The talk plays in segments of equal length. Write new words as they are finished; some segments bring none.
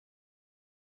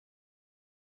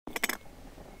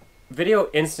Video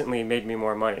instantly made me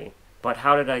more money, but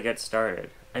how did I get started?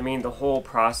 I mean, the whole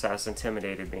process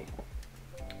intimidated me.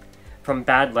 From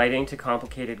bad lighting to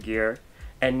complicated gear,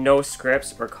 and no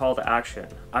scripts or call to action,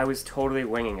 I was totally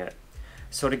winging it.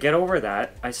 So to get over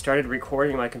that, I started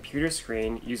recording my computer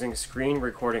screen using screen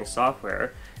recording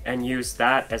software and used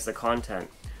that as the content.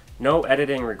 No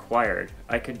editing required.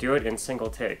 I could do it in single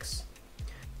takes.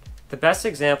 The best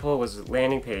example was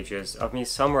landing pages of me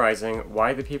summarizing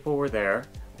why the people were there,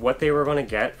 what they were going to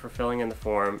get for filling in the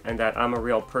form, and that I'm a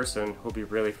real person who'll be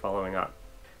really following up.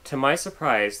 To my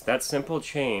surprise, that simple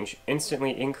change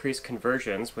instantly increased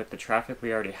conversions with the traffic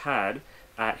we already had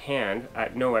at hand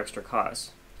at no extra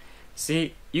cost.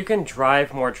 See, you can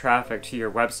drive more traffic to your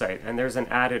website, and there's an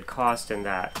added cost in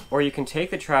that. Or you can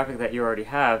take the traffic that you already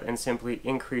have and simply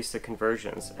increase the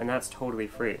conversions, and that's totally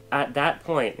free. At that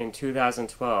point in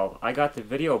 2012, I got the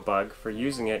video bug for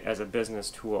using it as a business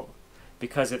tool,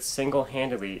 because it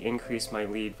single-handedly increased my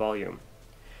lead volume.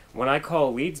 When I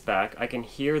call leads back, I can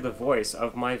hear the voice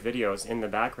of my videos in the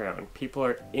background. People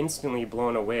are instantly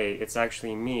blown away it's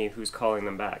actually me who's calling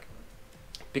them back.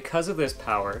 Because of this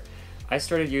power, I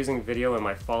started using video in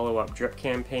my follow-up drip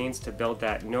campaigns to build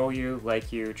that know you,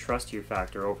 like you, trust you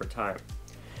factor over time.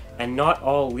 And not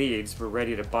all leads were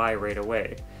ready to buy right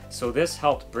away, so this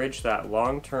helped bridge that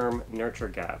long-term nurture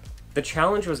gap. The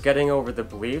challenge was getting over the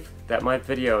belief that my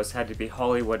videos had to be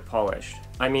Hollywood polished.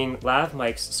 I mean, lav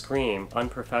mics scream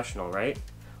unprofessional, right?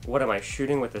 What am I,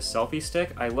 shooting with a selfie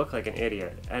stick? I look like an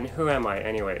idiot. And who am I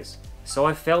anyways? So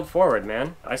I failed forward,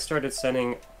 man. I started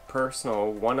sending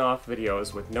personal one-off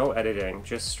videos with no editing,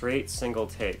 just straight single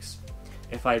takes.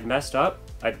 If I'd messed up,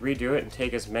 I'd redo it and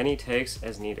take as many takes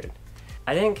as needed.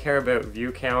 I didn't care about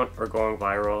view count or going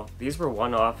viral. These were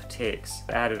one-off takes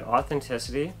that added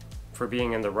authenticity for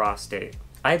being in the raw state.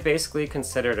 I basically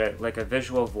considered it like a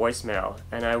visual voicemail,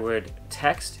 and I would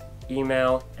text,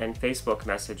 email, and Facebook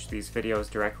message these videos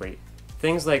directly.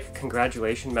 Things like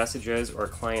congratulation messages or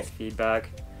client feedback,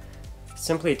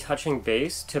 simply touching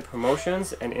base to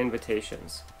promotions and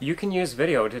invitations. You can use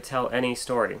video to tell any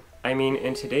story. I mean,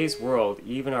 in today's world,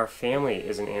 even our family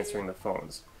isn't answering the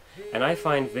phones. And I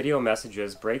find video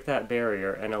messages break that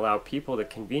barrier and allow people the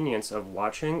convenience of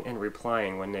watching and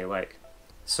replying when they like.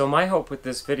 So my hope with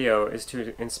this video is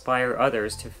to inspire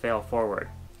others to fail forward.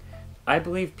 I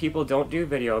believe people don't do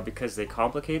video because they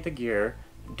complicate the gear,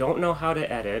 don't know how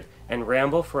to edit, and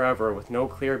ramble forever with no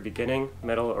clear beginning,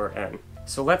 middle, or end.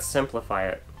 So let's simplify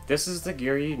it. This is the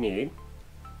gear you need.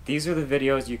 These are the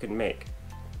videos you can make.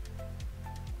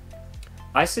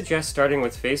 I suggest starting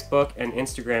with Facebook and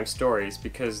Instagram stories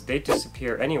because they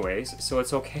disappear anyways, so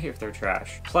it's okay if they're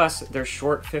trash. Plus, they're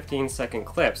short 15-second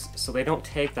clips, so they don't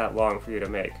take that long for you to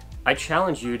make. I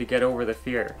challenge you to get over the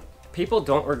fear. People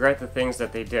don't regret the things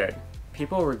that they did.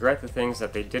 People regret the things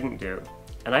that they didn't do.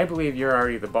 And I believe you're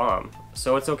already the bomb,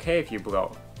 so it's okay if you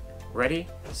blow. Ready,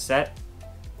 set,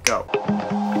 go.